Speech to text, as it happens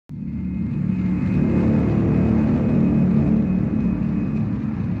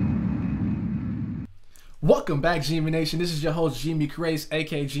Welcome back, Gmb Nation. This is your host, Gmb Reacts,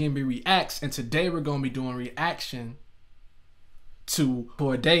 aka Gmb Reacts, and today we're going to be doing reaction to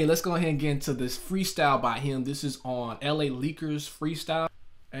Cordae. Let's go ahead and get into this freestyle by him. This is on LA Leakers freestyle.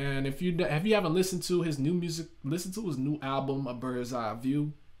 And if you haven't listened to his new music, listen to his new album, A Bird's Eye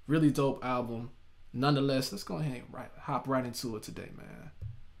View. Really dope album. Nonetheless, let's go ahead and hop right into it today, man.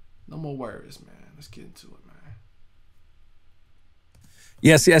 No more words, man. Let's get into it, man.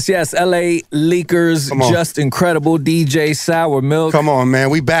 Yes. LA Leakers, just incredible. DJ Sour Milk. Come on,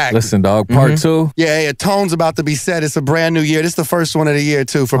 man. We back. Listen, dog. Part two. Yeah, tone's about to be set. It's a brand new year. This is the first one of the year,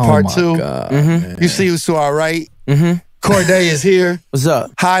 too, for part two. God, You see who's to our right? Cordae is here. What's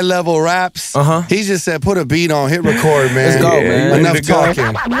up? High level raps. He just said, put a beat on, hit record, man. Let's go, man. Enough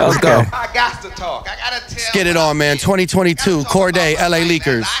talking. Let's go. I got to talk. I got to tell. Let's get it on, man. 2022, Cordae, LA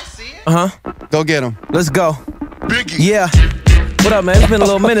Leakers. Go get them. Let's go. Biggie. Yeah. What up, man? It's been a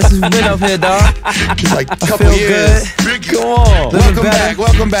little minute since we've been up here, dog. It's like a couple Feel years. good. Come on.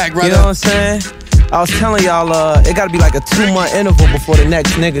 Welcome back, brother. You know what I'm saying? I was telling y'all, it gotta be like a 2-month interval before the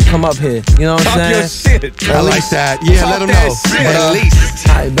next nigga come up here. You know what I'm saying? Your shit. I like that. Yeah, let them know. But at least.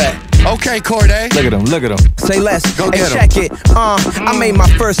 I bet. Okay, Cordae. Look at him. Look at him. Say less. Go hey, get check it. I made my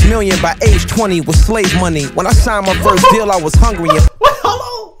first million by age 20 with slave money. When I signed my first deal, I was hungry. Wait, hold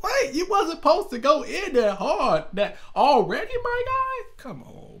on. Wait, you wasn't supposed to go in that hard. That already, my guy? Come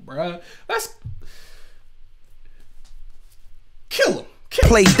on, bruh. Let's kill him.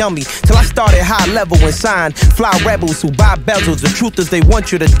 Play dummy till I started high level and signed fly rebels who buy bezels. The truth is they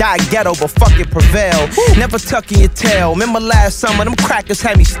want you to die ghetto, but fuck it, prevail. Never tucking your tail. Remember last summer them crackers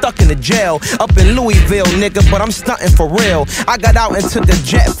had me stuck in the jail up in Louisville, nigga, but I'm stunting for real. I got out and took a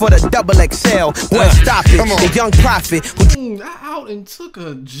jet for the XXL. Boy, stop it. The young prophet who out and took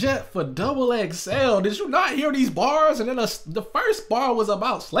a jet for XXL. Did you not hear these bars? And then the first bar was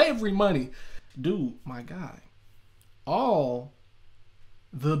about slavery money. Dude, my guy. All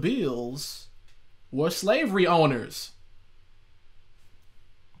the Bills were slavery owners.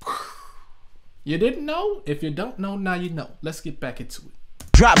 You didn't know? If you don't know, now you know. Let's get back into it.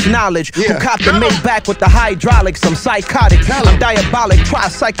 drops knowledge, who cop the make back with the hydraulics. I'm psychotic, I'm diabolic, try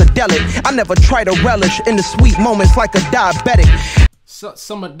psychedelic. I never try to relish in the sweet moments like a diabetic. So,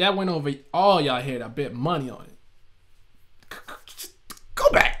 some of that went over all y'all head. I bet money on it. Go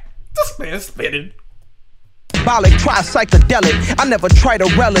back. This man's spitting. Try psychedelic. I never try to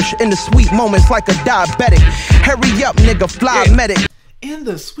relish in the sweet moments like a diabetic. Hurry up, nigga, fly medic. In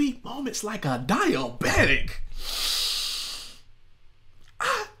the sweet moments like a diabetic.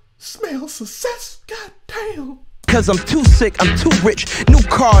 I smell success. God damn. Cause I'm too sick, I'm too rich. New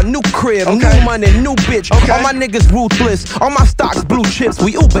car, new crib, new money, new bitch. All my niggas ruthless, all my stocks blue chips.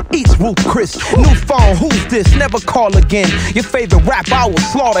 We Uber Eats, Ruth Chris. New phone, who's this? Never call again. Your favorite rapper, I will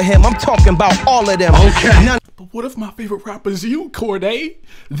slaughter him. I'm talking about all of them. But what if my favorite rapper is you, Cordae?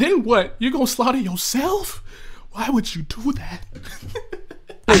 Then what? You gonna slaughter yourself? Why would you do that?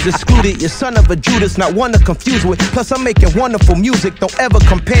 Is excluded, your son of a Judas, not one to confuse with. Plus I'm making wonderful music, don't ever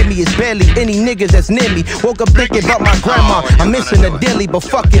compare me. It's barely any niggas that's near me. Woke up thinking about my grandma, I'm missing a dilly, but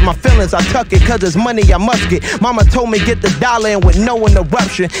fuck it, my feelings I tuck it, cause it's money I must get. Mama told me get the dollar and with no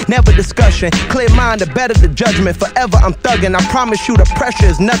interruption, never discussion. Clear mind to better the judgment, forever I'm thugging. I promise you the pressure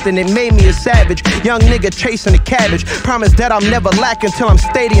is nothing, it made me a savage. Young nigga chasing the cabbage, promise that I'm never lacking till I'm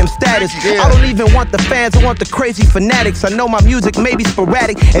stadium status. I don't even want the fans, I want the crazy fanatics. I know my music may be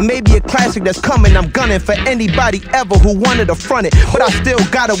sporadic, and maybe a classic that's coming. I'm gunning for anybody ever who wanted to front it, but I still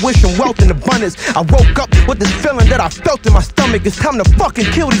gotta wish them wealth and abundance. I woke up with this feeling that I felt in my stomach. It's time to fucking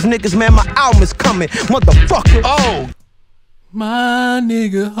kill these niggas, man. My album is coming, motherfucker. Oh, my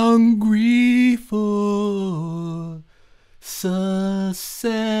nigga hungry for success.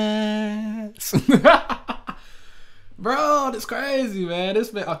 Bro, that's crazy, man.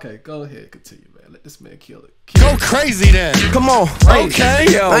 This man. Okay, go ahead, continue, man. Let this man kill it. go crazy then. Come on. Okay.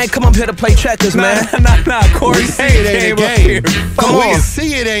 Yo. I ain't come up here to play checkers, man. Nah, Corey. We see it ain't a game. Come on. We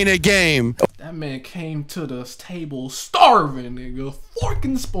see it ain't a game. That man came to the table starving, nigga. Fork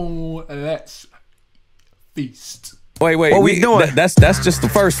and spoon. Let's feast. Wait, what we doing? That's just the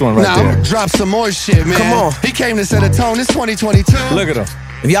first one right there. I'm gonna drop some more shit, man. Come on. He came to set a tone. It's 2022. Look at him.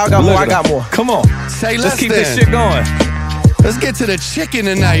 If y'all got more, I got more. Come on. Say less. Let's keep this shit going. Let's get to the chicken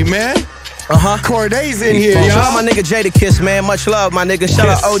tonight, man. Cordae's in here, y'all. Shout out my nigga Jada Kiss, man. Much love, my nigga. Shout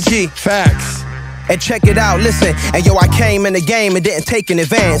out OG. Facts. And check it out, listen. And yo, I came in the game and didn't take an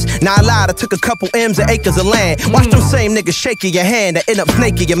advance. Now I lied, I took a couple M's and acres of land. Watch them same niggas shaking your hand and end up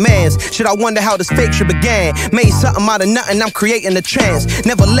snaking your mans. Shit, I wonder how this fake shit began. Made something out of nothing, I'm creating a chance.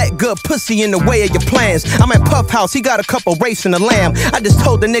 Never let good pussy in the way of your plans. I'm at Puff House, he got a couple racing the lamb. I just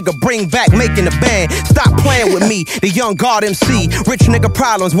told the nigga bring back making the band. Stop playing with me, the young God MC. Rich nigga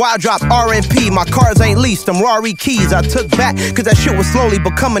problems, why I drop RNP? My cars ain't leased, them Rari keys I took back, cause that shit was slowly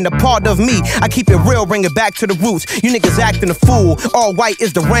becoming a part of me. I keep it real, bring it back to the roots. You niggas acting a fool. All white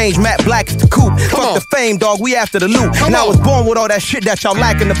is the range, matte black is the coupe. Fuck the fame, dog, we after the loot. And I was born with all that shit that y'all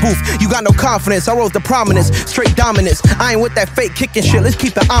lack in the booth. You got no confidence, I rose to prominence, straight dominance. I ain't with that fake kicking shit, let's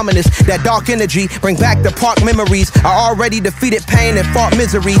keep it ominous. That dark energy, bring back the park memories. I already defeated pain and fought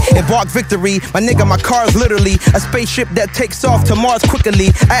misery and bought victory. My nigga, my car's literally a spaceship that takes off to Mars quickly.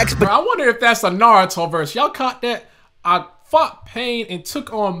 Bro, I wonder if that's a Naruto verse. Y'all caught that? I fought pain and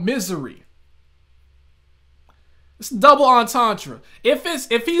took on misery. It's double entendre. If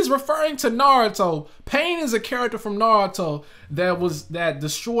he's referring to Naruto, Pain is a character from Naruto that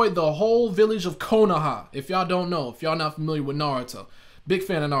destroyed the whole village of Konoha. If y'all don't know, if y'all not familiar with Naruto, big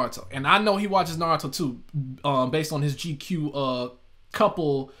fan of Naruto, and I know he watches Naruto too, based on his GQ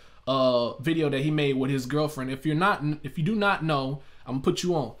couple video that he made with his girlfriend. If you do not know, I'm gonna put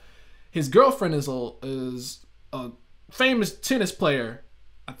you on. His girlfriend is a famous tennis player.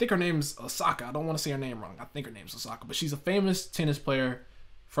 I think her name's Osaka. I don't want to say her name wrong. I think her name's Osaka, but she's a famous tennis player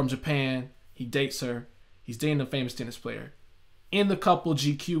from Japan. He dates her. He's dating a famous tennis player. In the couple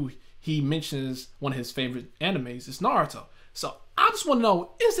GQ, he mentions one of his favorite animes is Naruto. So I just want to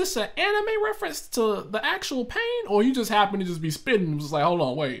know, is this an anime reference to the actual Pain, or you just happen to just be spitting and was like, hold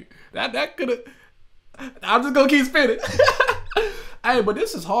on, wait, that could have, I'm just gonna keep spitting. Hey, but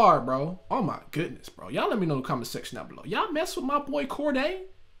this is hard, bro. Oh my goodness, bro. Y'all let me know in the comment section down below. Y'all mess with my boy Cordae?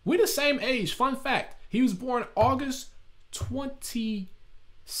 We the same age. Fun fact, he was born August 26,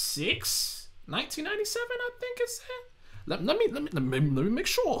 1997, I think it said. Let me make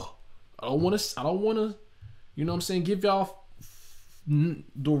sure. I don't want to, you know what I'm saying, give y'all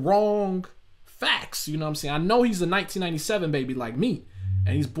the wrong facts. You know what I'm saying? I know he's a 1997 baby like me,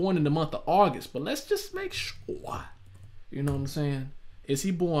 and he's born in the month of August, but let's just make sure. You know what I'm saying? Is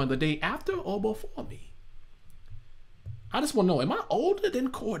he born the day after or before me? I just want to know, am I older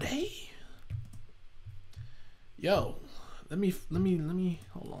than Cordae? Yo, let me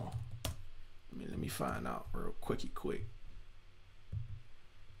hold on. Let me find out real quick.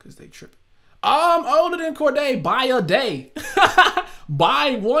 Cause they tripping. I'm older than Cordae by a day.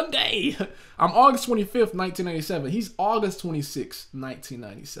 By one day. I'm August 25th, 1997. He's August 26th,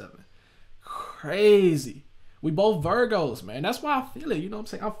 1997. Crazy. We both Virgos, man. That's why I feel it. You know what I'm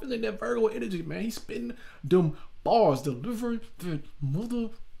saying? I'm feeling that Virgo energy, man. He's spitting them bars, delivering the mother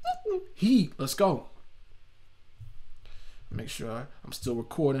heat. Let's go. Make sure I'm still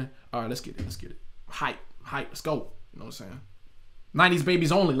recording. All right, let's get it. Hype. Let's go. You know what I'm saying? 90s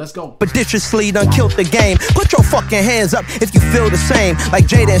babies only, let's go. But ditchishly done killed the game. Put your fucking hands up if you feel the same. Like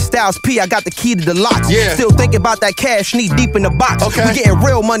Jada and Styles P, I got the key to the locks. Yeah. Still thinking about that cash, knee deep in the box. Okay. We getting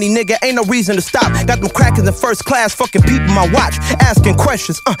real money, nigga, ain't no reason to stop. Got them crackers in first class, fucking peeping my watch. Asking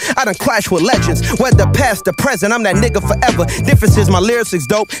questions, I done clash with legends. Whether past or present, I'm that nigga forever. Difference is my lyrics is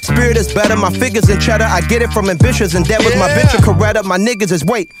dope, spirit is better. My figures in cheddar, I get it from ambitious endeavors. My venture Coretta, my niggas is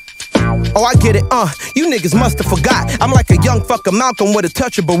weight. Oh, I get it, you niggas must have forgot. I'm like a young fucker Malcolm with a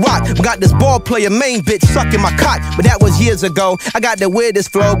touch of Barack. Got this ball player main bitch sucking my cock, but that was years ago. I got the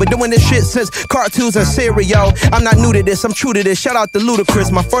weirdest flow, but doing this shit since cartoons and cereal. I'm not new to this, I'm true to this. Shout out to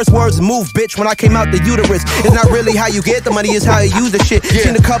Ludacris. My first words move, bitch, when I came out the uterus. It's not really how you get the money, it's how you use the shit.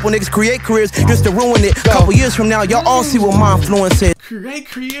 Seen a couple niggas create careers just to ruin it. Couple years from now, y'all all see what my influence is. Create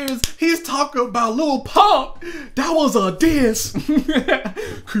careers? He's talking about Lil Pump. That was a diss.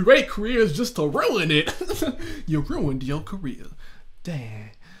 Create careers just to ruin it. You ruined your career. Damn.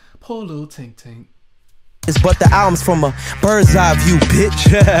 Poor little Tink. But the album's from a bird's eye view, bitch.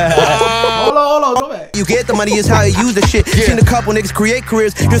 Hold on, go back. You get the money is how you use the shit. Seen a couple niggas create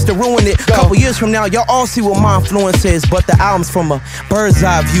careers just to ruin it. Couple years from now, y'all all see what my influence is. But the album's from a bird's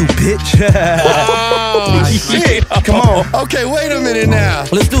eye view, bitch. Oh, shit. Come on. Okay, wait a minute now.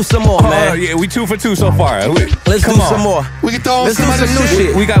 Let's do some more, man. Yeah, we 2 for 2 so far. Let's do some more. We can throw Let's do some some new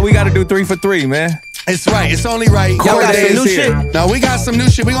shit. We got to do 3 for 3, man. It's right. It's only right. Y'all got some new shit? No, we got some new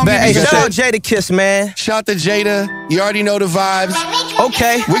shit. We gonna give you shout out Jada Kiss, man. Shout to Jada. You already know the vibes.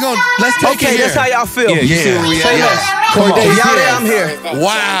 Okay. Let's take it here. That's how y'all feel. Yeah. Say less. Come on. If y'all there, I'm here.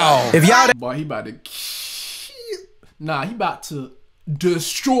 Wow. If y'all there, boy, he about to he about to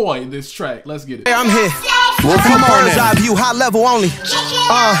destroy this track. Let's get it. I'm here. Well, From come a on bird's then. eye view, high level only.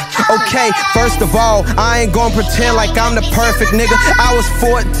 Okay, first of all, I ain't gonna pretend like I'm the perfect nigga. I was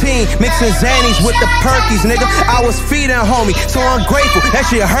 14, mixing Xannies with the perkies, nigga. I was feeding homie, so ungrateful. That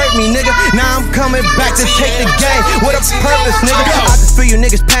shit hurt me, nigga. Now I'm coming back to take the game with a purpose, nigga. I can feel you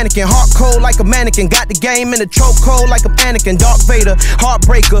niggas panicking, heart cold like a mannequin. Got the game in a chokehold like a Anakin. Darth Vader,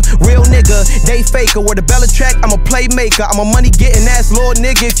 heartbreaker, real nigga. They faker, where the Bella track, I'm a playmaker. I'm a money getting ass little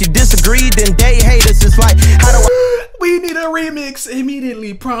nigga. If you disagree, then they haters. It's like, how do I? We need a remix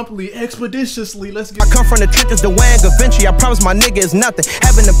immediately, promptly, expeditiously. Let's get. I come from the trenches, the Wang of Vinci. I promise my nigga is nothing.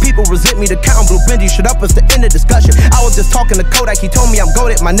 Having the people resent me, the count blue Benji. Shut up, it's the end of discussion. I was just talking to Kodak, he told me I'm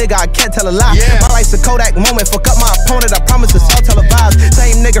goated. My nigga, I can't tell a lie. My life's a Kodak moment. Fuck up my opponent, I promise it's all televised.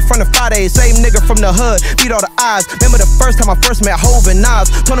 Same nigga from the Friday, same nigga from the hood. Beat all the odds. Remember the first time I first met Hov and Nas.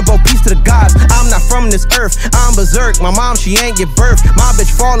 Told him go peace to the gods. I'm not from this earth, I'm berserk. My mom, she ain't get birth. My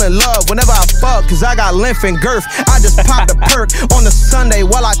bitch fall in love whenever I fuck, cause I got length and girth. I just popped a perk on the Sunday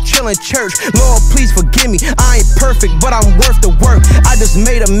while I chill in church. Lord, please forgive me, I ain't perfect, but I'm worth the work. I just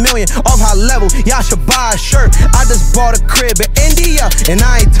made $1 million off high level, y'all should buy a shirt. I just bought a crib in India, and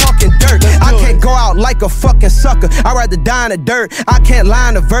I ain't talking dirt. I can't go out like a fucking sucker, I'd rather die in the dirt. I can't lie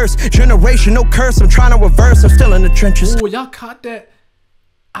in the verse, generational curse, I'm trying to reverse, I'm still in the trenches. Oh, y'all caught that?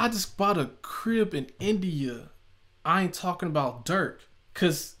 I just bought a crib in India. I ain't talking about Dirk.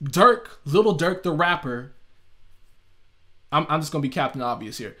 Cause Dirk, Little Dirk the rapper, I'm just gonna be Captain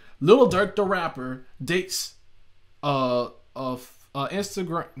Obvious here. Little Dirk the rapper dates Instagram.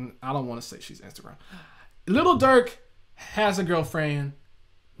 I don't want to say she's Instagram. Little Dirk has a girlfriend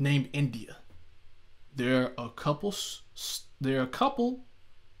named India. They're a couple.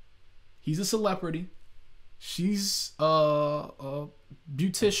 He's a celebrity. She's a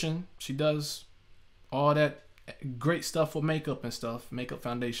beautician. She does all that great stuff for makeup and stuff, makeup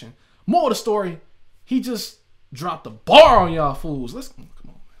foundation. More of the story, he just dropped a bar on y'all fools. Come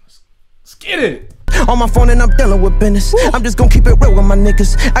on, man. Let's get it. On my phone and I'm dealing with business. I'm just gonna keep it real with my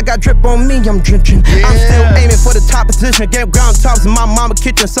niggas. I got drip on me, I'm drenching. I'm still aiming for the top position. Game ground tops in my mama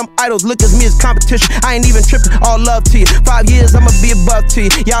kitchen. Some idols look at me as competition. I ain't even tripping, all love to you. 5 years, I'ma be above to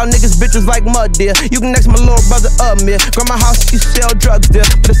you. Y'all niggas bitches like mud, dear. You can next my little brother up, man. Grandma house, you sell drugs there.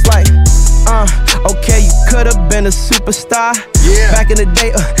 But it's like, okay, you could've been a superstar. Back in the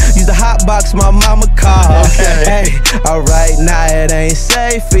day, used to hot box my mama car. Hey, alright, now it ain't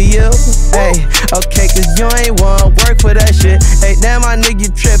safe for you. Hey, okay, cause you ain't wanna work for that shit. Hey, damn, my nigga, you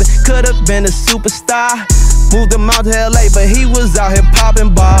trippin'. Could've been a superstar. Moved him out to LA, but he was out here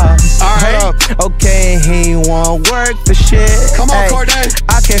popping bars. Alright. Okay, he ain't wanna work for shit. Come on, Cordae.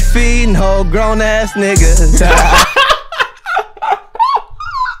 I can't feed no grown ass niggas.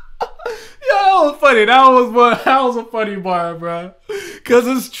 That was funny. That was a funny bar, bro. Cause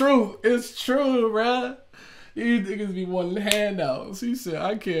it's true. It's true, bro. You niggas be wanting handouts. He said,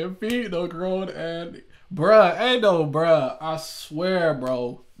 I can't feed no grown ass. Bruh, ain't no bruh. I swear,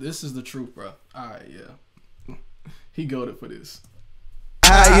 bro. This is the truth, bro. Alright, yeah. He goated for this.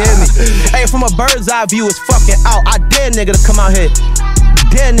 You hear me? Hey, from a bird's eye view, it's fucking out. I dare nigga to come out here.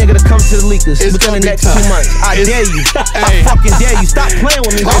 Dare nigga to come to the leakers within the next 2 months. I dare you. I fucking dare you. Stop playing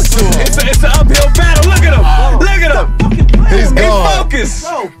with me. It's an uphill battle. Look at him. Look at him. He's gone. Focus.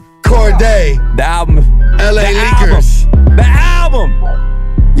 Cordae, The album. LA Leakers. The album.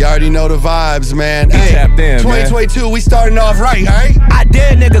 You already know the vibes, man. Hey, tapped in, 2022, we starting off right, all right? I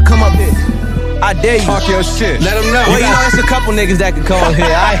dare nigga come up here. I dare you. Talk your shit. Let them know. Well, you know, it's a couple niggas that can come up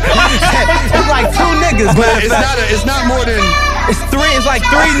here. It's like 2 niggas, But man. it's not more than. It's like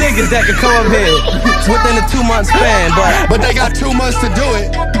 3 niggas that can come up here within a 2 month span, But they got 2 months to do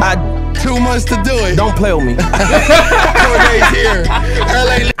it. I 2 months to do it. don't play with me. Cordae's here.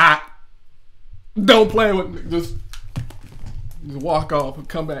 LA. Don't play with me. Just walk off and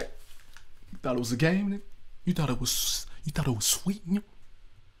come back. You thought it was a game, nigga? You thought it was sweet, nigga?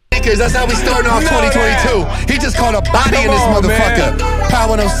 Leakers, that's how we starting off 2022. He just caught a body in this motherfucker. Power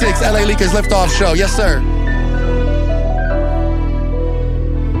 106, LA Leakers liftoff show. Yes, sir.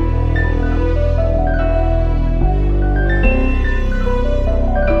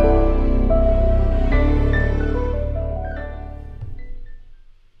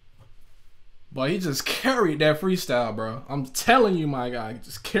 Boy, he just carried that freestyle, bro. I'm telling you, my guy, he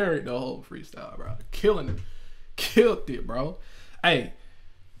just carried the whole freestyle, bro. Killing it. Killed it, bro. Hey,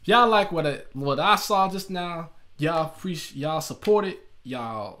 y'all like what I saw just now, y'all support it,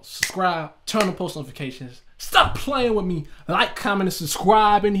 y'all subscribe, turn on post notifications. Stop playing with me. Like, comment, and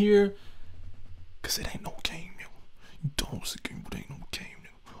subscribe in here. Cause it ain't no game, yo. You thought it was a game, but it ain't no game, yo.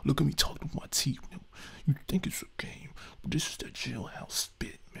 Look at me talking with my teeth, yo. You think it's a game, but this is that jailhouse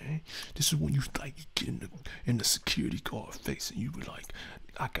spit, man. man. This is when you like get in the security guard face and you be like,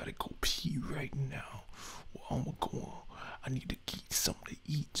 I gotta go pee right now. Well, I'm going. I need to get something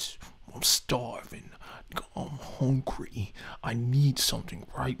to eat. I'm starving. I'm hungry. I need something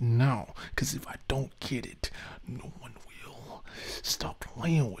right now. Cause if I don't get it, no one will. Stop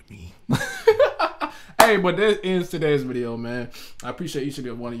playing with me. Hey, but that ends today's video, man. I appreciate each and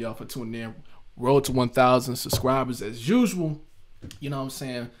every one of y'all for tuning in. Road to 1,000 subscribers as usual. You know what I'm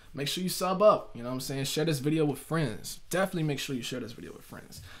saying? Make sure you sub up. You know what I'm saying? Share this video with friends. Definitely make sure you share this video with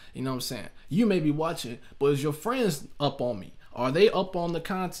friends. You know what I'm saying? You may be watching, but is your friends up on me? Are they up on the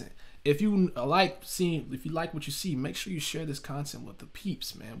content? If you like what you see, make sure you share this content with the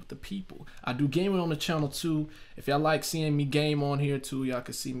peeps, man, with the people. I do gaming on the channel too. If y'all like seeing me game on here too, y'all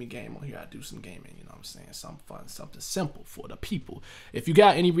can see me game on here. I do some gaming, you know what I'm saying? Something fun, something simple for the people. If you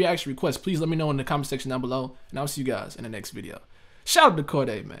got any reaction requests, please let me know in the comment section down below, and I'll see you guys in the next video. Shout out to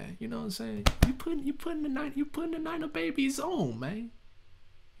Cordae, man. You know what I'm saying? You putting the Niner babies on, man.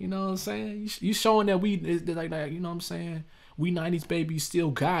 You know what I'm saying? You showing that we like that. You know what I'm saying? We 90s babies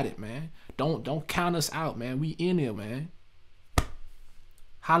still got it, man. Don't count us out, man. We in here, man.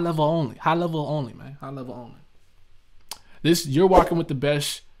 High level only. High level only, man. High level only. You're walking with the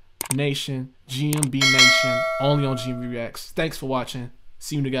best nation, GMB Nation, only on Gmb Reacts. Thanks for watching.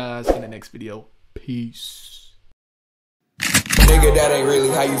 See you guys in the next video. Peace. Nigga, that ain't really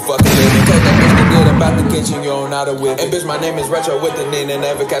how you fucking living. Take that bitch to get about the kitchen, you don't know how to whip. And bitch, my name is Retro with the Nina,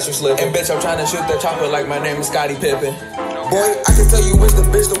 never catch you slipping. And bitch, I'm trying to shoot that chopper like my name is Scottie Pippen. Boy, I can tell you it's the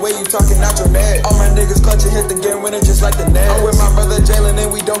bitch the way you talking out your neck. All my niggas clutching, hit the game winner just like the net. I'm with my brother Jalen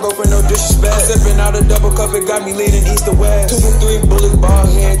and we don't go for no disrespect. I'm sipping out a double cup, it got me leading east to west. 2 for 3 bullets,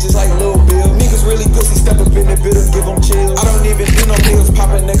 ball head just like Lil Bill. Niggas really pussy, step up in the building, give them chills. I don't even do no pills,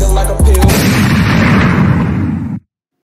 pop a nigga like a pill.